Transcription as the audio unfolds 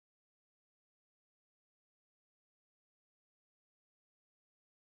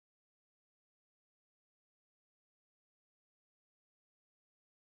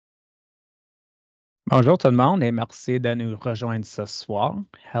Bonjour tout le monde et merci de nous rejoindre ce soir.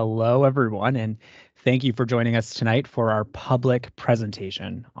 Hello, everyone, and thank you for joining us tonight for our public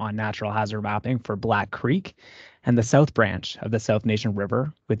presentation on natural hazard mapping for Black Creek and the South Branch of the South Nation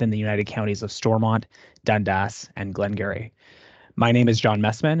River within the United Counties of Stormont, Dundas, and Glengarry. My name is John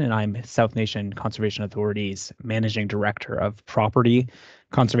Messman, and I'm South Nation Conservation Authority's Managing Director of Property,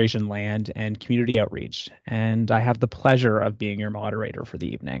 Conservation Land, and Community Outreach, and I have the pleasure of being your moderator for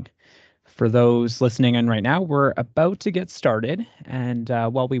the evening. For those listening in right now, we're about to get started. And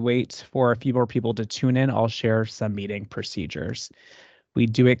while we wait for a few more people to tune in, I'll share some meeting procedures. We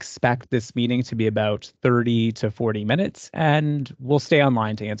do expect this meeting to be about 30 to 40 minutes, and we'll stay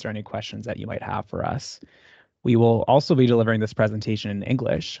online to answer any questions that you might have for us. We will also be delivering this presentation in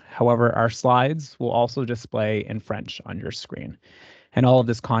English. However, our slides will also display in French on your screen. And all of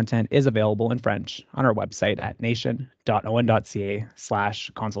this content is available in French on our website at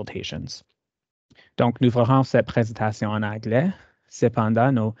nation.on.ca/consultations. Donc, nous ferons cette présentation en anglais.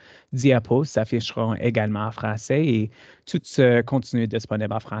 Cependant, nos diapos s'afficheront également en français et tout ce contenu est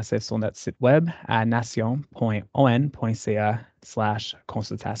disponible en français sur notre site web à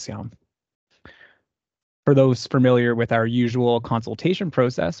nation.on.ca/consultation. For those familiar with our usual consultation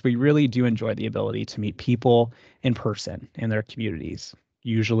process, we really do enjoy the ability to meet people in person in their communities,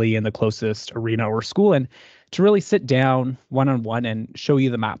 usually in the closest arena or school, and to really sit down one-on-one and show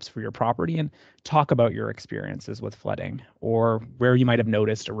you the maps for your property and talk about your experiences with flooding or where you might have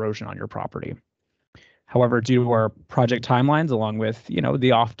noticed erosion on your property. However, due to our project timelines, along with,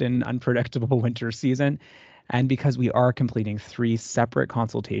 the often unpredictable winter season, and because we are completing 3 separate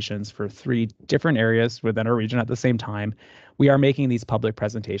consultations for 3 different areas within our region at the same time, we are making these public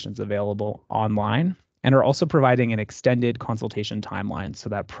presentations available online and are also providing an extended consultation timeline so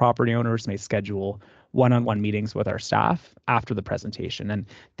that property owners may schedule one-on-one meetings with our staff after the presentation. And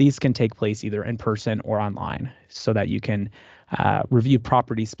these can take place either in person or online so that you can review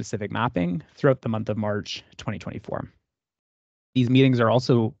property-specific mapping throughout the month of March 2024. These meetings are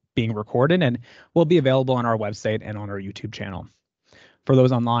also being recorded and will be available on our website and on our YouTube channel. For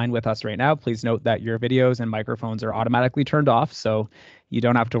those online with us right now, please note that your videos and microphones are automatically turned off, so you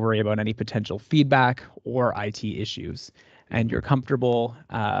don't have to worry about any potential feedback or IT issues. And you're comfortable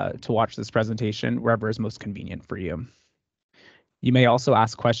to watch this presentation wherever is most convenient for you. You may also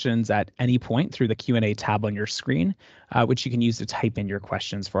ask questions at any point through the Q&A tab on your screen, which you can use to type in your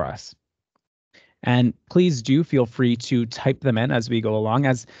questions for us. And please do feel free to type them in as we go along,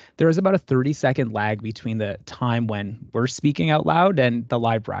 as there is about a 30-second lag between the time when we're speaking out loud and the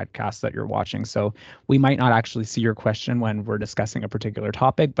live broadcast that you're watching. So we might not actually see your question when we're discussing a particular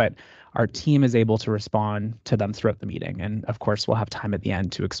topic, but our team is able to respond to them throughout the meeting. And of course, we'll have time at the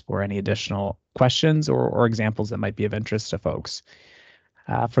end to explore any additional questions or examples that might be of interest to folks.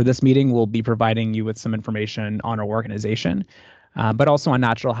 For this meeting, we'll be providing you with some information on our organization, but also on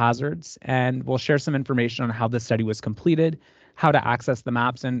natural hazards, and we'll share some information on how the study was completed, how to access the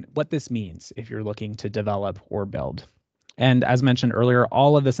maps, and what this means if you're looking to develop or build. And as mentioned earlier,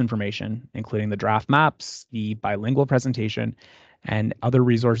 all of this information, including the draft maps, the bilingual presentation, and other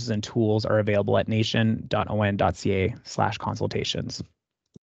resources and tools are available at nation.on.ca/consultations.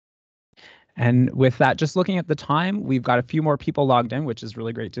 And with that, just looking at the time, we've got a few more people logged in, which is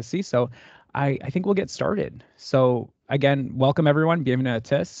really great to see. So I think we'll get started. So again, welcome everyone, bienvenue à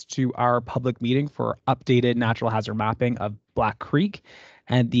tous, to our public meeting for updated natural hazard mapping of Black Creek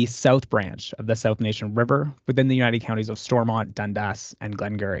and the South Branch of the South Nation River within the United Counties of Stormont, Dundas, and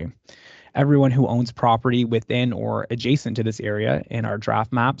Glengarry. Everyone who owns property within or adjacent to this area in our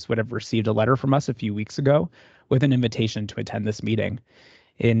draft maps would have received a letter from us a few weeks ago with an invitation to attend this meeting.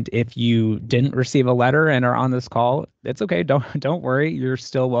 And if you didn't receive a letter and are on this call, it's okay. Don't worry. You're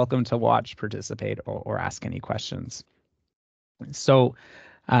still welcome to watch, participate, or ask any questions. So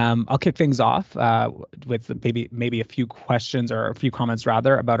I'll kick things off with maybe a few questions or a few comments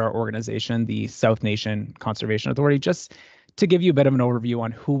rather about our organization, the South Nation Conservation Authority, just to give you a bit of an overview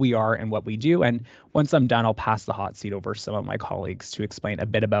on who we are and what we do. And once I'm done, I'll pass the hot seat over to some of my colleagues to explain a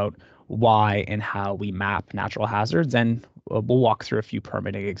bit about why and how we map natural hazards, and we'll walk through a few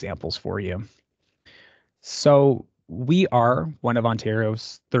permitting examples for you. So we are one of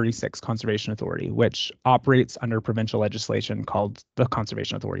Ontario's 36 conservation authority, which operates under provincial legislation called the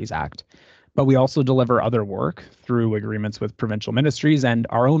Conservation Authorities Act. But we also deliver other work through agreements with provincial ministries and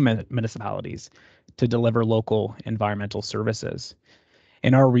our own municipalities to deliver local environmental services.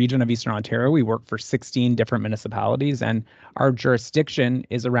 In our region of Eastern Ontario, we work for 16 different municipalities, and our jurisdiction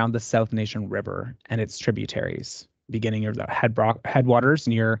is around the South Nation River and its tributaries, beginning near the headwaters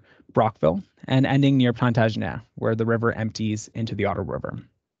near Brockville and ending near Plantagenet, where the river empties into the Ottawa River.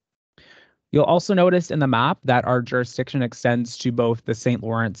 You'll also notice in the map that our jurisdiction extends to both the St.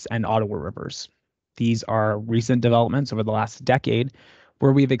 Lawrence and Ottawa rivers. These are recent developments over the last decade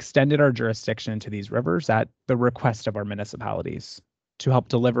where we've extended our jurisdiction to these rivers at the request of our municipalities to help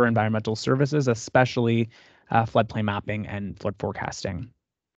deliver environmental services, especially floodplain mapping and flood forecasting.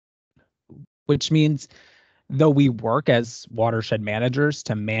 Which means though we work as watershed managers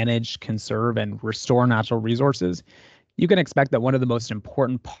to manage, conserve, and restore natural resources, you can expect that one of the most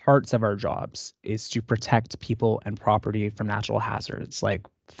important parts of our jobs is to protect people and property from natural hazards like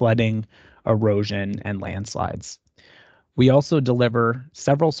flooding, erosion, and landslides. We also deliver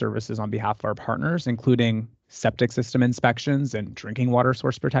several services on behalf of our partners, including septic system inspections and drinking water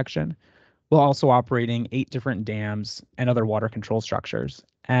source protection, while also operating 8 different dams and other water control structures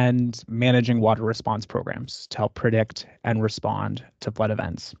and managing water response programs to help predict and respond to flood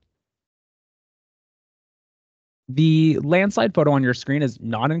events. The landslide photo on your screen is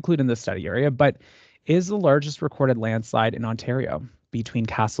not included in the study area, but is the largest recorded landslide in Ontario between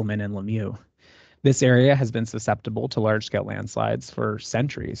Castleman and Lemieux. This area has been susceptible to large-scale landslides for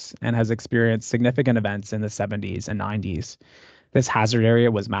centuries and has experienced significant events in the 70s and 90s. This hazard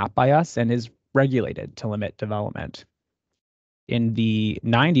area was mapped by us and is regulated to limit development. In the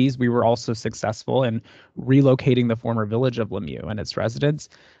 90s, we were also successful in relocating the former village of Lemieux and its residents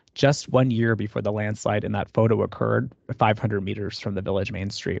just 1 year before the landslide in that photo occurred, 500 meters from the village main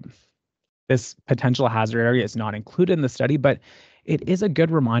street. This potential hazard area is not included in the study, but it is a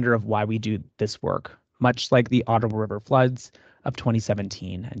good reminder of why we do this work, much like the Ottawa River floods of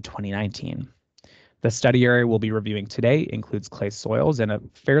 2017 and 2019. The study area we'll be reviewing today includes clay soils and a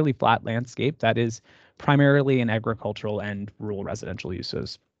fairly flat landscape that is primarily in agricultural and rural residential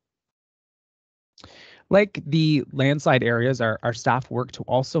uses. Like the landslide areas, our staff work to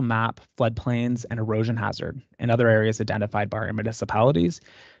also map floodplains and erosion hazard and other areas identified by our municipalities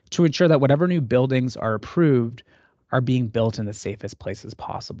to ensure that whatever new buildings are approved are being built in the safest places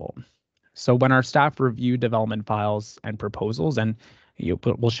possible. So when our staff review development files and proposals, and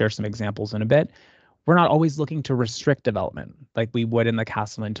we'll share some examples in a bit, we're not always looking to restrict development like we would in the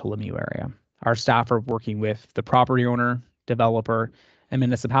Castleman to Lemieux area. Our staff are working with the property owner, developer, and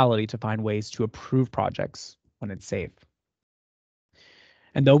municipality to find ways to approve projects when it's safe.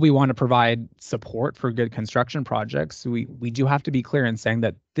 And though we want to provide support for good construction projects, we do have to be clear in saying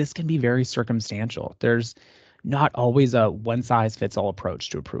that this can be very circumstantial. There's not always a one-size-fits-all approach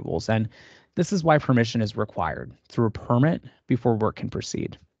to approvals, and this is why permission is required through a permit before work can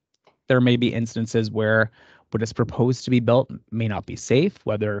proceed. There may be instances where what is proposed to be built may not be safe,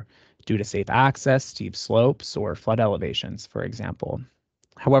 whether due to safe access, steep slopes, or flood elevations, for example.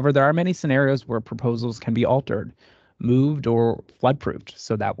 However, there are many scenarios where proposals can be altered, moved, or flood-proofed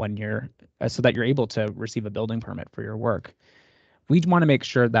so that you're able to receive a building permit for your work. We want to make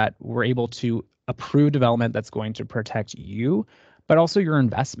sure that we're able to approve development that's going to protect you, but also your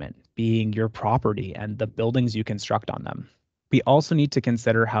investment, being your property and the buildings you construct on them. We also need to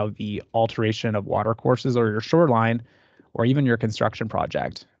consider how the alteration of watercourses or your shoreline, or even your construction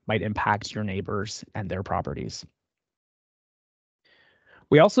project, might impact your neighbors and their properties.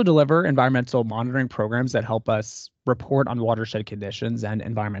 We also deliver environmental monitoring programs that help us report on watershed conditions and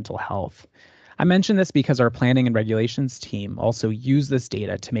environmental health. I mention this because our planning and regulations team also use this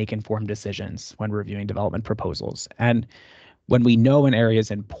data to make informed decisions when reviewing development proposals. And when we know an area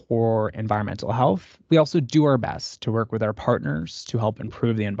is in poor environmental health, we also do our best to work with our partners to help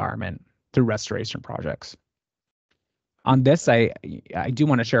improve the environment through restoration projects. On this, I do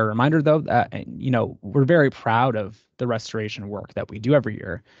want to share a reminder, though, that we're very proud of the restoration work that we do every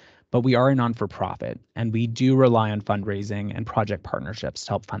year, but we are a non-for-profit, and we do rely on fundraising and project partnerships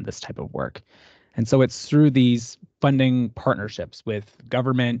to help fund this type of work. And so it's through these funding partnerships with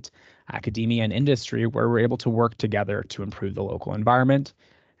government, academia, and industry where we're able to work together to improve the local environment.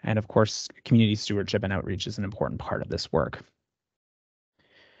 And of course, community stewardship and outreach is an important part of this work.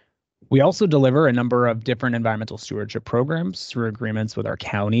 We also deliver a number of different environmental stewardship programs through agreements with our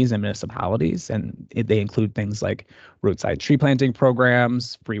counties and municipalities, and they include things like roadside tree planting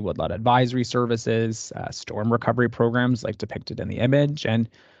programs, free woodlot advisory services, storm recovery programs like depicted in the image, and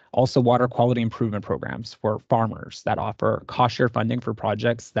also water quality improvement programs for farmers that offer cost share funding for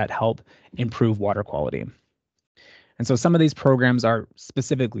projects that help improve water quality. And so some of these programs are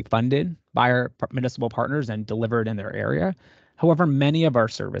specifically funded by our municipal partners and delivered in their area. However, many of our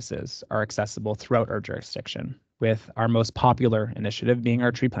services are accessible throughout our jurisdiction, with our most popular initiative being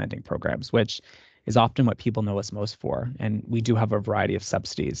our tree planting programs, which is often what people know us most for. And we do have a variety of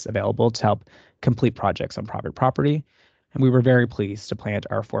subsidies available to help complete projects on private property. And we were very pleased to plant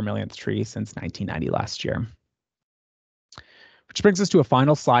our 4 millionth tree since 1990 last year. Which brings us to a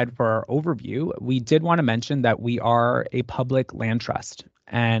final slide for our overview. We did want to mention that we are a public land trust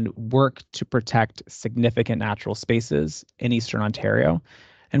and work to protect significant natural spaces in Eastern Ontario.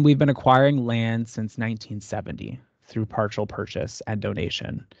 And we've been acquiring land since 1970 through partial purchase and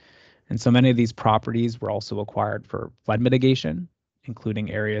donation. And so many of these properties were also acquired for flood mitigation,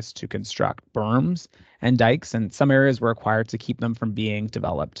 including areas to construct berms and dikes, and some areas were acquired to keep them from being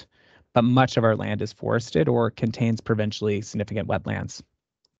developed. But much of our land is forested or contains provincially significant wetlands.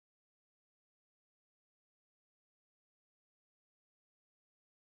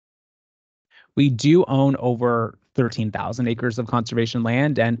 We do own over 13,000 acres of conservation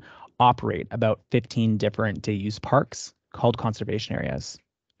land and operate about 15 different day-use parks called conservation areas.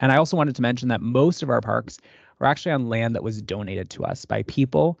 And I also wanted to mention that most of our parks are actually on land that was donated to us by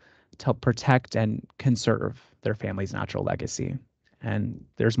people to help protect and conserve their family's natural legacy. And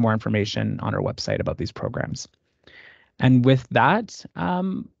there's more information on our website about these programs. And with that,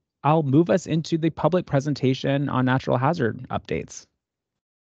 I'll move us into the public presentation on natural hazard updates.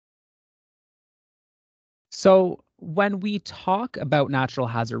 So when we talk about natural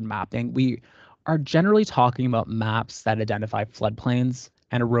hazard mapping, we are generally talking about maps that identify floodplains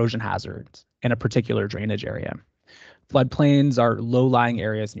and erosion hazards in a particular drainage area. Floodplains are low-lying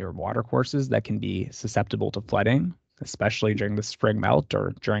areas near watercourses that can be susceptible to flooding, especially during the spring melt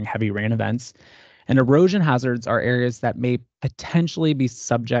or during heavy rain events. And erosion hazards are areas that may potentially be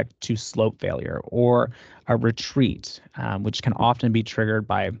subject to slope failure or a retreat, which can often be triggered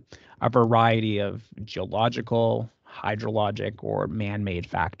by a variety of geological, hydrologic, or man-made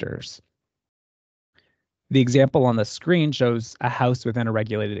factors. The example on the screen shows a house within a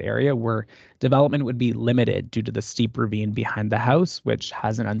regulated area where development would be limited due to the steep ravine behind the house, which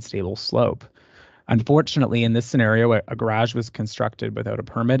has an unstable slope. Unfortunately, in this scenario, a garage was constructed without a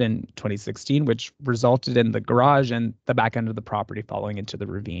permit in 2016, which resulted in the garage and the back end of the property falling into the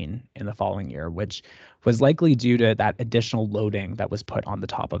ravine in the following year, which was likely due to that additional loading that was put on the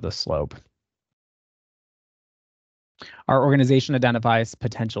top of the slope. Our organization identifies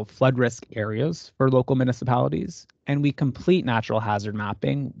potential flood risk areas for local municipalities, and we complete natural hazard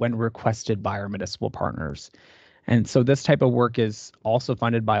mapping when requested by our municipal partners. And so this type of work is also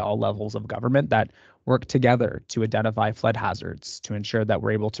funded by all levels of government that work together to identify flood hazards to ensure that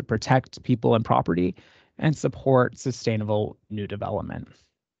we're able to protect people and property and support sustainable new development.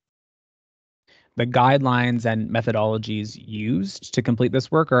 The guidelines and methodologies used to complete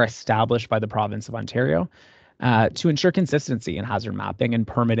this work are established by the province of Ontario to ensure consistency in hazard mapping and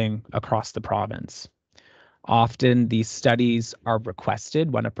permitting across the province. Often these studies are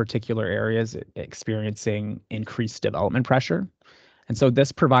requested when a particular area is experiencing increased development pressure. And so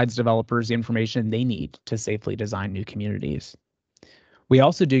this provides developers the information they need to safely design new communities. We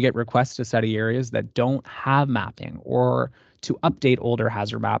also do get requests to study areas that don't have mapping or to update older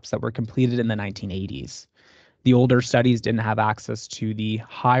hazard maps that were completed in the 1980s. The older studies didn't have access to the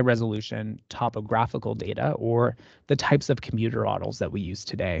high resolution topographical data or the types of commuter models that we use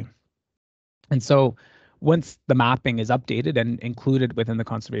today. And so once the mapping is updated and included within the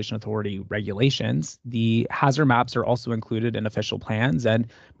Conservation Authority regulations, the hazard maps are also included in official plans and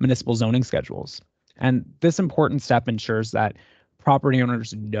municipal zoning schedules. And this important step ensures that property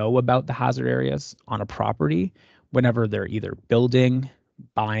owners know about the hazard areas on a property whenever they're either building,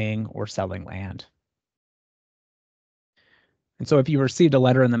 buying, or selling land. And so if you received a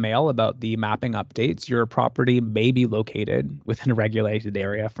letter in the mail about the mapping updates, your property may be located within a regulated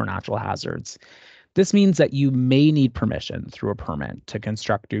area for natural hazards. This means that you may need permission through a permit to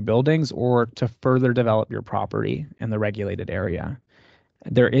construct new buildings or to further develop your property in the regulated area.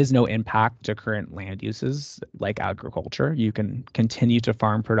 There is no impact to current land uses like agriculture. You can continue to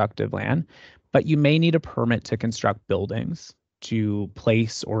farm productive land, but you may need a permit to construct buildings, to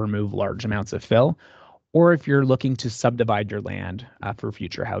place or remove large amounts of fill, or if you're looking to subdivide your land for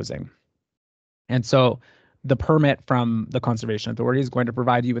future housing. And so the permit from the Conservation Authority is going to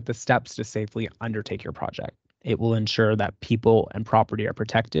provide you with the steps to safely undertake your project. It will ensure that people and property are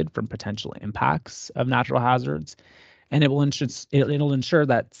protected from potential impacts of natural hazards, and it'll ensure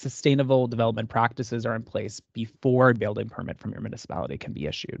that sustainable development practices are in place before a building permit from your municipality can be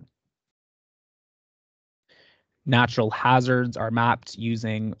issued. Natural hazards are mapped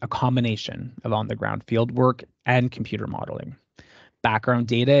using a combination of on-the-ground field work and computer modeling. Background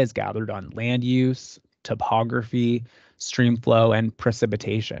data is gathered on land use, topography, stream flow, and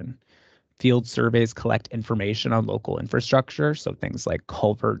precipitation. Field surveys collect information on local infrastructure, so things like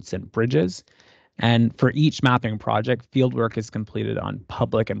culverts and bridges. And for each mapping project, fieldwork is completed on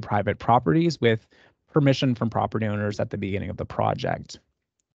public and private properties with permission from property owners at the beginning of the project.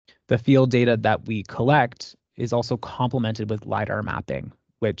 The field data that we collect is also complemented with LiDAR mapping,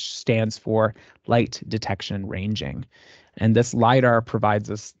 which stands for light detection ranging. And this LiDAR provides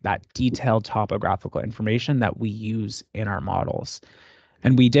us that detailed topographical information that we use in our models.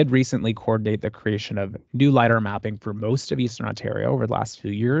 And we did recently coordinate the creation of new LiDAR mapping for most of Eastern Ontario over the last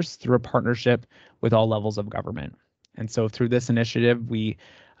few years through a partnership with all levels of government. And so through this initiative, we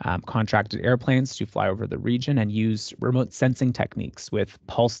contracted airplanes to fly over the region and use remote sensing techniques with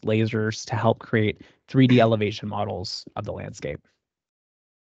pulsed lasers to help create 3D elevation models of the landscape.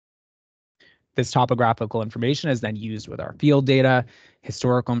 This topographical information is then used with our field data,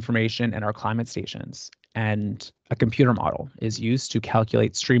 historical information, and our climate stations. And a computer model is used to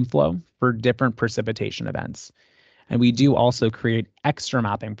calculate stream flow for different precipitation events. And we do also create extra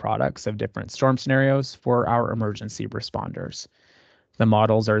mapping products of different storm scenarios for our emergency responders. The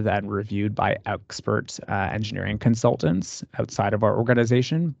models are then reviewed by expert engineering consultants outside of our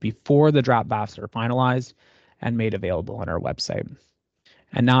organization before the draft maps are finalized and made available on our website.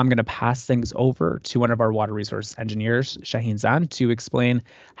 And now I'm going to pass things over to one of our water resource engineers, Shaheen Zan, to explain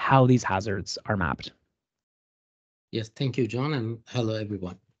how these hazards are mapped. Yes, thank you, John, and hello,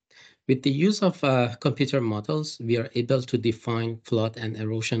 everyone. With the use of computer models, we are able to define flood and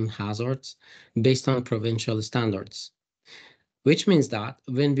erosion hazards based on provincial standards, which means that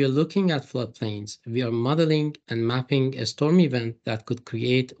when we are looking at floodplains, we are modeling and mapping a storm event that could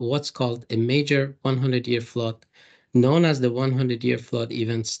create what's called a major 100-year flood, known as the 100-year flood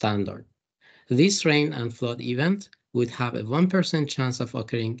event standard. This rain and flood event would have a 1% chance of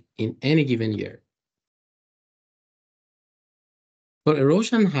occurring in any given year. For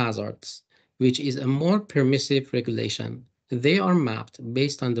erosion hazards, which is a more permissive regulation, they are mapped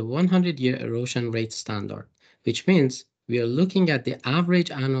based on the 100-year erosion rate standard, which means we are looking at the average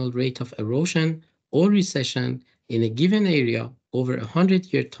annual rate of erosion or recession in a given area over a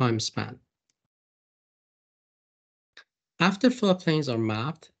 100-year time span. After floodplains are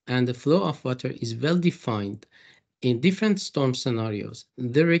mapped and the flow of water is well defined in different storm scenarios,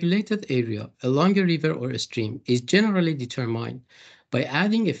 the regulated area along a river or a stream is generally determined by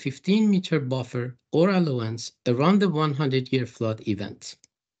adding a 15-meter buffer or allowance around the 100-year flood event.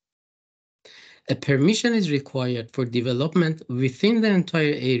 A permission is required for development within the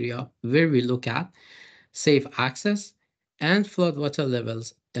entire area where we look at safe access and floodwater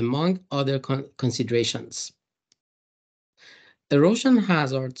levels, among other considerations. Erosion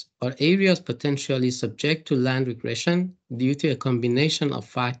hazards are areas potentially subject to land regression due to a combination of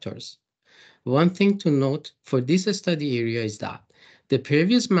factors. One thing to note for this study area is that the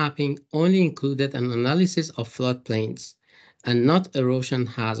previous mapping only included an analysis of floodplains and not erosion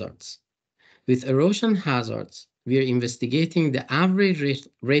hazards. With erosion hazards, we are investigating the average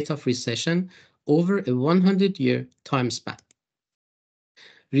rate of recession over a 100-year time span.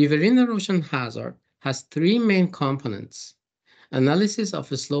 Riverine erosion hazard has three main components: analysis of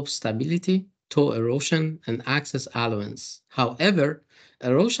slope stability, toe erosion, and access allowance. However,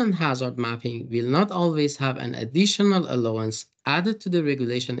 erosion hazard mapping will not always have an additional allowance added to the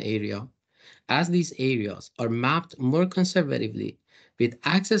regulation area, as these areas are mapped more conservatively with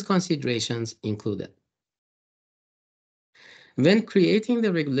access considerations included. When creating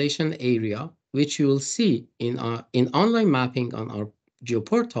the regulation area, which you will see in online mapping on our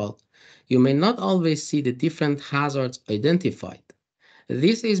geoportal, you may not always see the different hazards identified.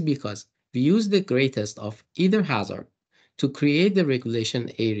 This is because we use the greatest of either hazard to create the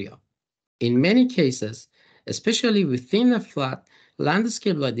regulation area. In many cases, especially within a flat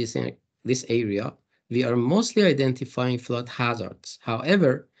landscape like this area, we are mostly identifying flood hazards.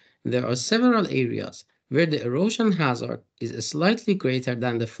 However, there are several areas where the erosion hazard is slightly greater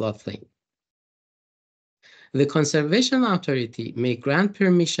than the floodplain. The Conservation Authority may grant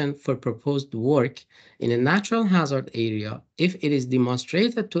permission for proposed work in a natural hazard area if it is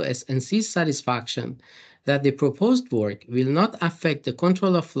demonstrated to SNC's satisfaction that the proposed work will not affect the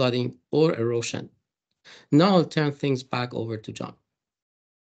control of flooding or erosion. Now I'll turn things back over to John.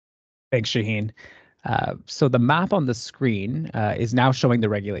 Thanks, Shaheen. So the map on the screen is now showing the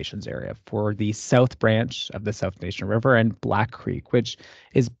regulations area for the south branch of the South Nation River and Black Creek, which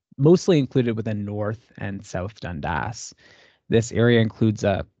is mostly included within North and South Dundas. This area includes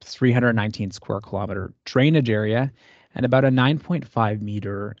a 319 square kilometer drainage area and about a 9.5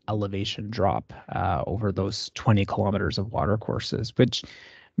 meter elevation drop over those 20 kilometers of water courses, which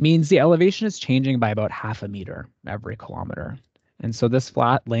means the elevation is changing by about half a meter every kilometer. And so this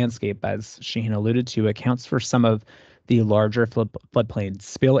flat landscape, as Shaheen alluded to, accounts for some of the larger floodplain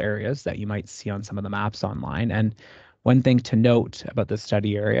spill areas that you might see on some of the maps online. And One thing to note about the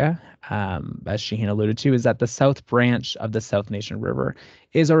study area, as Shaheen alluded to, is that the south branch of the South Nation River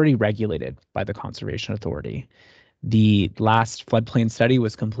is already regulated by the Conservation Authority. The last floodplain study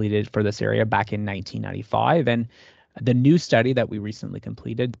was completed for this area back in 1995, and the new study that we recently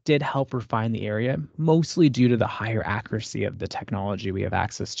completed did help refine the area, mostly due to the higher accuracy of the technology we have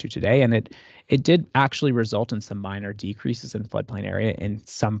access to today, and it did actually result in some minor decreases in floodplain area in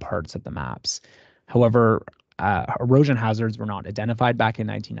some parts of the maps. However, erosion hazards were not identified back in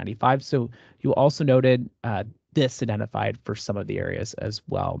 1995, so you also noted this identified for some of the areas as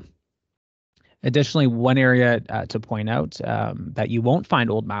well. Additionally, one area to point out that you won't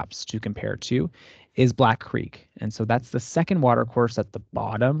find old maps to compare to is Black Creek. And so that's the second watercourse at the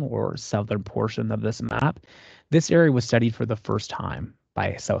bottom or southern portion of this map. This area was studied for the first time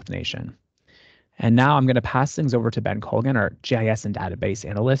by South Nation. And now I'm going to pass things over to Ben Colgan, our GIS and database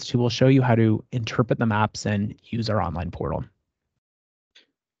analyst, who will show you how to interpret the maps and use our online portal.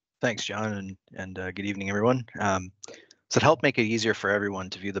 Thanks, John, and good evening, everyone. So to help make it easier for everyone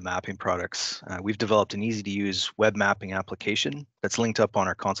to view the mapping products, we've developed an easy-to-use web mapping application that's linked up on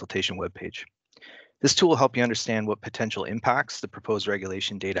our consultation webpage. This tool will help you understand what potential impacts the proposed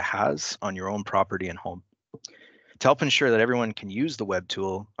regulation data has on your own property and home. To help ensure that everyone can use the web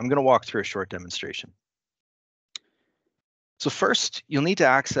tool, I'm going to walk through a short demonstration. So first, you'll need to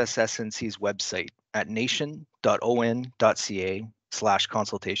access SNC's website at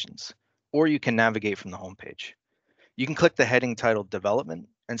nation.on.ca/consultations, or you can navigate from the homepage. You can click the heading titled Development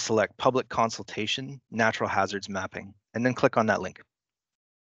and select Public Consultation Natural Hazards Mapping, and then click on that link.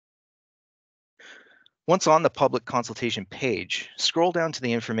 Once on the public consultation page, scroll down to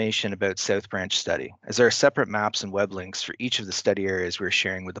the information about South Branch study, as there are separate maps and web links for each of the study areas we're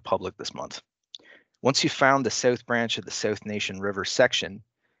sharing with the public this month. Once you've found the South Branch of the South Nation River section,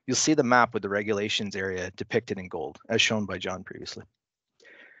 you'll see the map with the regulations area depicted in gold, as shown by John previously.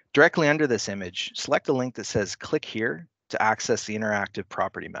 Directly under this image, select the link that says click here to access the interactive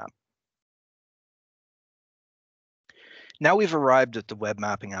property map. Now we've arrived at the web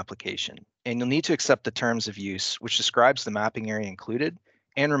mapping application, and you'll need to accept the terms of use, which describes the mapping area included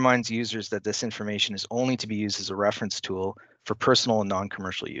and reminds users that this information is only to be used as a reference tool for personal and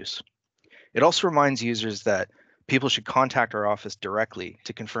non-commercial use. It also reminds users that people should contact our office directly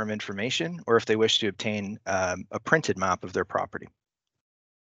to confirm information or if they wish to obtain a printed map of their property.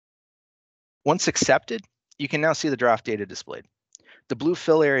 Once accepted, you can now see the draft data displayed. The blue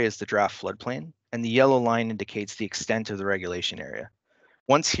fill area is the draft floodplain, and the yellow line indicates the extent of the regulation area.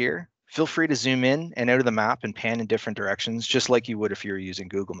 Once here, feel free to zoom in and out of the map and pan in different directions, just like you would if you were using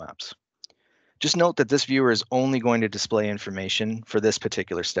Google Maps. Just note that this viewer is only going to display information for this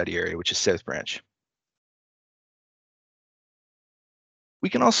particular study area, which is South Branch. We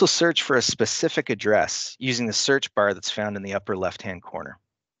can also search for a specific address using the search bar that's found in the upper left-hand corner.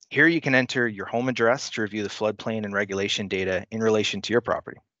 Here you can enter your home address to review the floodplain and regulation data in relation to your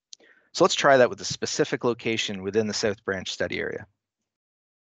property. So let's try that with a specific location within the South Branch study area.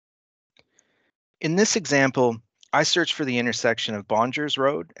 In this example, I searched for the intersection of Bongers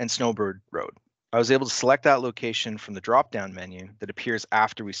Road and Snowbird Road. I was able to select that location from the drop-down menu that appears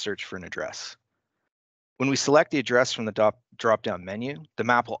after we search for an address. When we select the address from the drop-down menu, the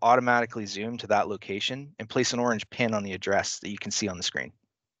map will automatically zoom to that location and place an orange pin on the address that you can see on the screen.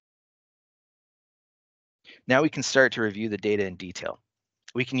 Now we can start to review the data in detail.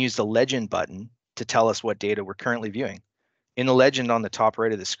 We can use the legend button to tell us what data we're currently viewing. In the legend on the top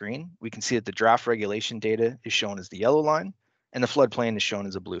right of the screen, we can see that the draft regulation data is shown as the yellow line and the floodplain is shown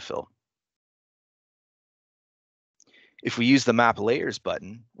as a blue fill. If we use the map layers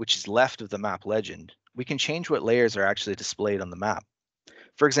button, which is left of the map legend, we can change what layers are actually displayed on the map.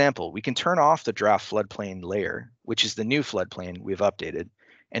 For example, we can turn off the draft floodplain layer, which is the new floodplain we've updated,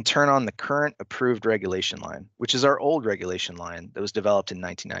 and turn on the current approved regulation line, which is our old regulation line that was developed in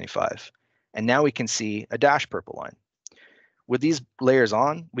 1995. And now we can see a dash purple line. With these layers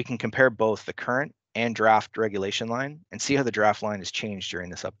on, we can compare both the current and draft regulation line and see how the draft line has changed during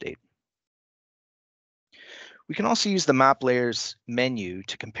this update. We can also use the map layers menu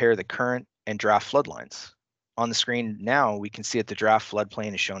to compare the current and draft flood lines. On the screen now, we can see that the draft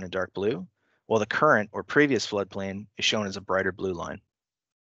floodplain is shown in dark blue, while the current or previous floodplain is shown as a brighter blue line.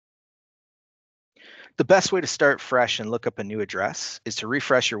 The best way to start fresh and look up a new address is to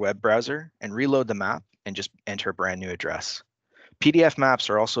refresh your web browser and reload the map and just enter a brand new address. PDF maps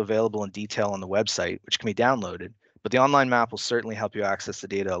are also available in detail on the website, which can be downloaded, but the online map will certainly help you access the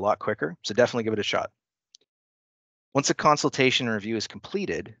data a lot quicker, so definitely give it a shot. Once a consultation and review is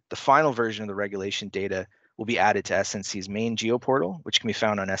completed, the final version of the regulation data will be added to SNC's main geoportal, which can be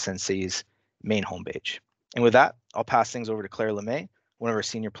found on SNC's main homepage. And with that, I'll pass things over to Claire LeMay, one of our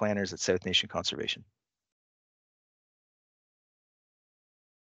senior planners at South Nation Conservation.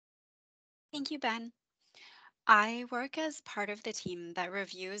 Thank you, Ben. I work as part of the team that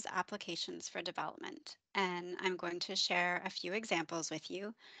reviews applications for development, and I'm going to share a few examples with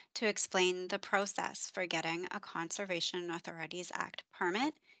you to explain the process for getting a Conservation Authorities Act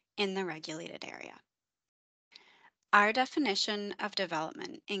permit in the regulated area. Our definition of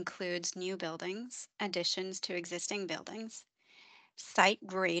development includes new buildings, additions to existing buildings, site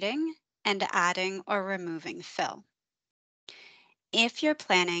grading, and adding or removing fill. If you're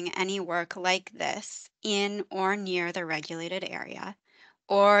planning any work like this in or near the regulated area,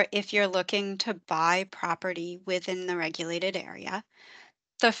 or if you're looking to buy property within the regulated area,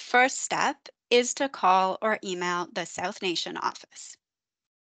 the first step is to call or email the South Nation office.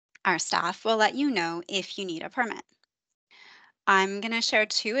 Our staff will let you know if you need a permit. I'm going to share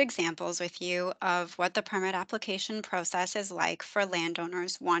two examples with you of what the permit application process is like for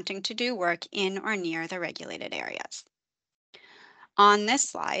landowners wanting to do work in or near the regulated areas. On this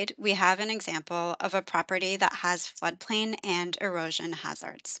slide, we have an example of a property that has floodplain and erosion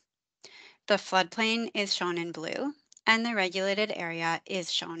hazards. The floodplain is shown in blue and the regulated area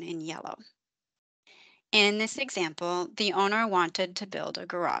is shown in yellow. In this example, the owner wanted to build a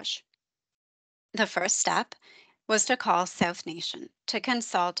garage. The first step was to call South Nation to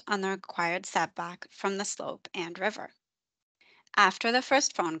consult on the required setback from the slope and river. After the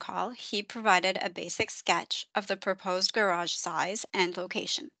first phone call, he provided a basic sketch of the proposed garage size and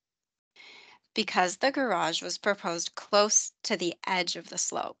location. Because the garage was proposed close to the edge of the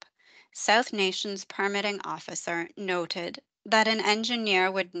slope, South Nation's permitting officer noted that an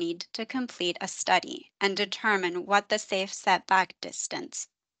engineer would need to complete a study and determine what the safe setback distance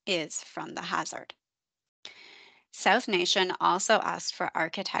is from the hazard. South Nation also asked for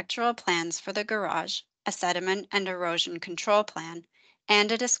architectural plans for the garage, a sediment and erosion control plan,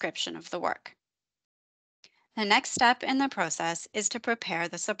 and a description of the work. The next step in the process is to prepare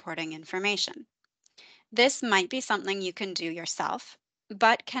the supporting information. This might be something you can do yourself,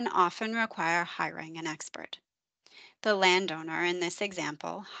 but can often require hiring an expert. The landowner in this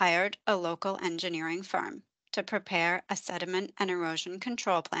example hired a local engineering firm to prepare a sediment and erosion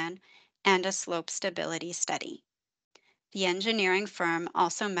control plan and a slope stability study. The engineering firm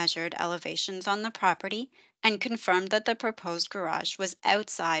also measured elevations on the property and confirmed that the proposed garage was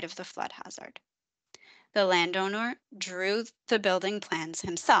outside of the flood hazard. The landowner drew the building plans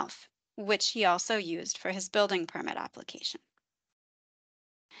himself, which he also used for his building permit application.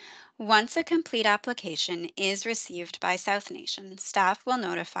 Once a complete application is received by South Nation, staff will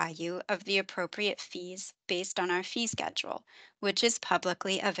notify you of the appropriate fees based on our fee schedule, which is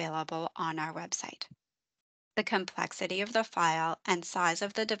publicly available on our website. The complexity of the file and size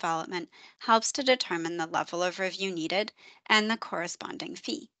of the development helps to determine the level of review needed and the corresponding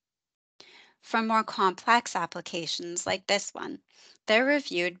fee. For more complex applications like this one, they're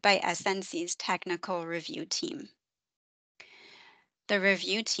reviewed by SNC's technical review team. The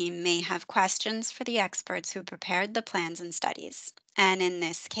review team may have questions for the experts who prepared the plans and studies, and in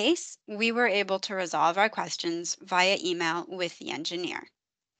this case, we were able to resolve our questions via email with the engineer.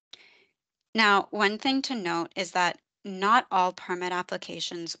 Now, one thing to note is that not all permit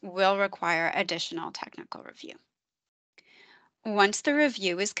applications will require additional technical review. Once the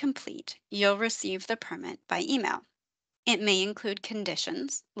review is complete, you'll receive the permit by email. It may include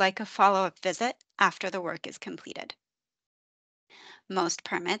conditions, like a follow-up visit after the work is completed. Most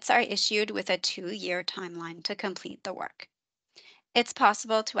permits are issued with a 2-year timeline to complete the work. It's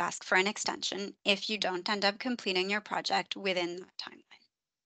possible to ask for an extension if you don't end up completing your project within that timeline.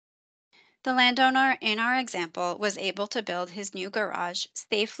 The landowner in our example was able to build his new garage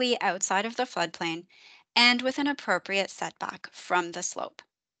safely outside of the floodplain and with an appropriate setback from the slope.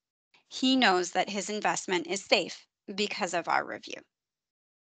 He knows that his investment is safe because of our review.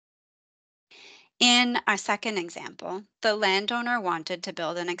 In our second example, the landowner wanted to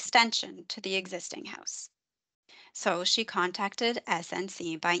build an extension to the existing house. So she contacted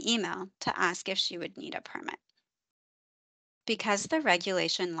SNC by email to ask if she would need a permit. Because the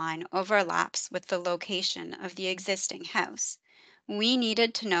regulation line overlaps with the location of the existing house, we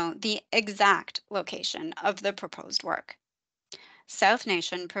needed to know the exact location of the proposed work. South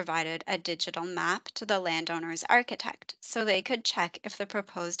Nation provided a digital map to the landowner's architect so they could check if the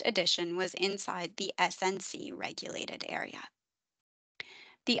proposed addition was inside the SNC regulated area.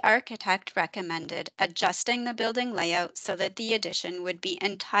 The architect recommended adjusting the building layout so that the addition would be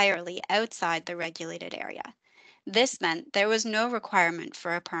entirely outside the regulated area. This meant there was no requirement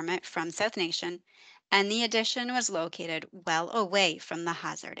for a permit from South Nation, and the addition was located well away from the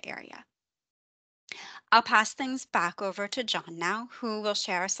hazard area. I'll pass things back over to John now, who will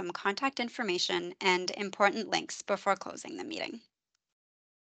share some contact information and important links before closing the meeting.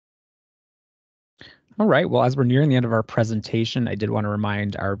 All right, well, as we're nearing the end of our presentation, I did want to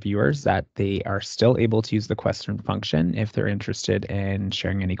remind our viewers that they are still able to use the question function if they're interested in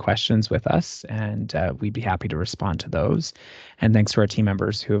sharing any questions with us, and we'd be happy to respond to those. And thanks to our team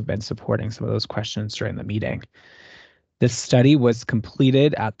members who have been supporting some of those questions during the meeting. This study was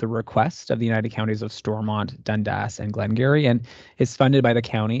completed at the request of the United Counties of Stormont, Dundas, and Glengarry, and is funded by the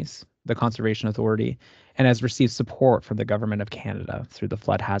counties, the Conservation Authority, and has received support from the Government of Canada through the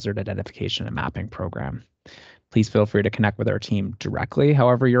Flood Hazard Identification and Mapping Program. Please feel free to connect with our team directly.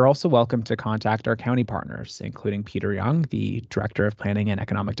 However, you're also welcome to contact our county partners, including Peter Young, the Director of Planning and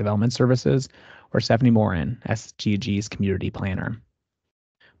Economic Development Services, or Stephanie Morin, SGG's Community Planner.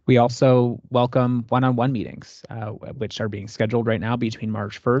 We also welcome one-on-one meetings, which are being scheduled right now between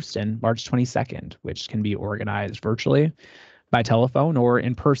March 1st and March 22nd, which can be organized virtually, by telephone, or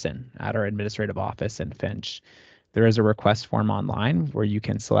in person at our administrative office in Finch. There is a request form online where you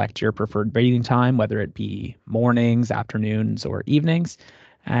can select your preferred meeting time, whether it be mornings, afternoons, or evenings,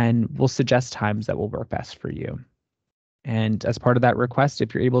 and we'll suggest times that will work best for you. And as part of that request,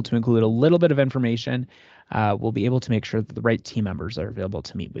 if you're able to include a little bit of information, we'll be able to make sure that the right team members are available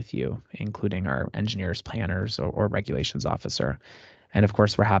to meet with you, including our engineers, planners, or regulations officer. And of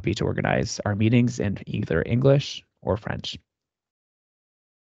course, we're happy to organize our meetings in either English or French.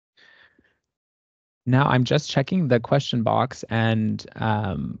 Now I'm just checking the question box, and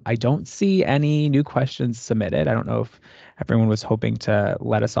I don't see any new questions submitted. I don't know if everyone was hoping to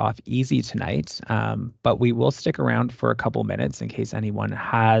let us off easy tonight, but we will stick around for a couple minutes in case anyone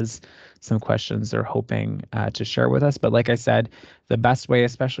has some questions they're hoping to share with us. But like I said, the best way,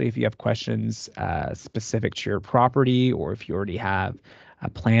 especially if you have questions specific to your property, or if you already have a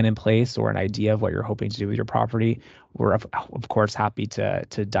plan in place or an idea of what you're hoping to do with your property, we're of course happy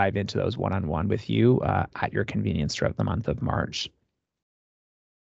to dive into those one-on-one with you at your convenience throughout the month of March.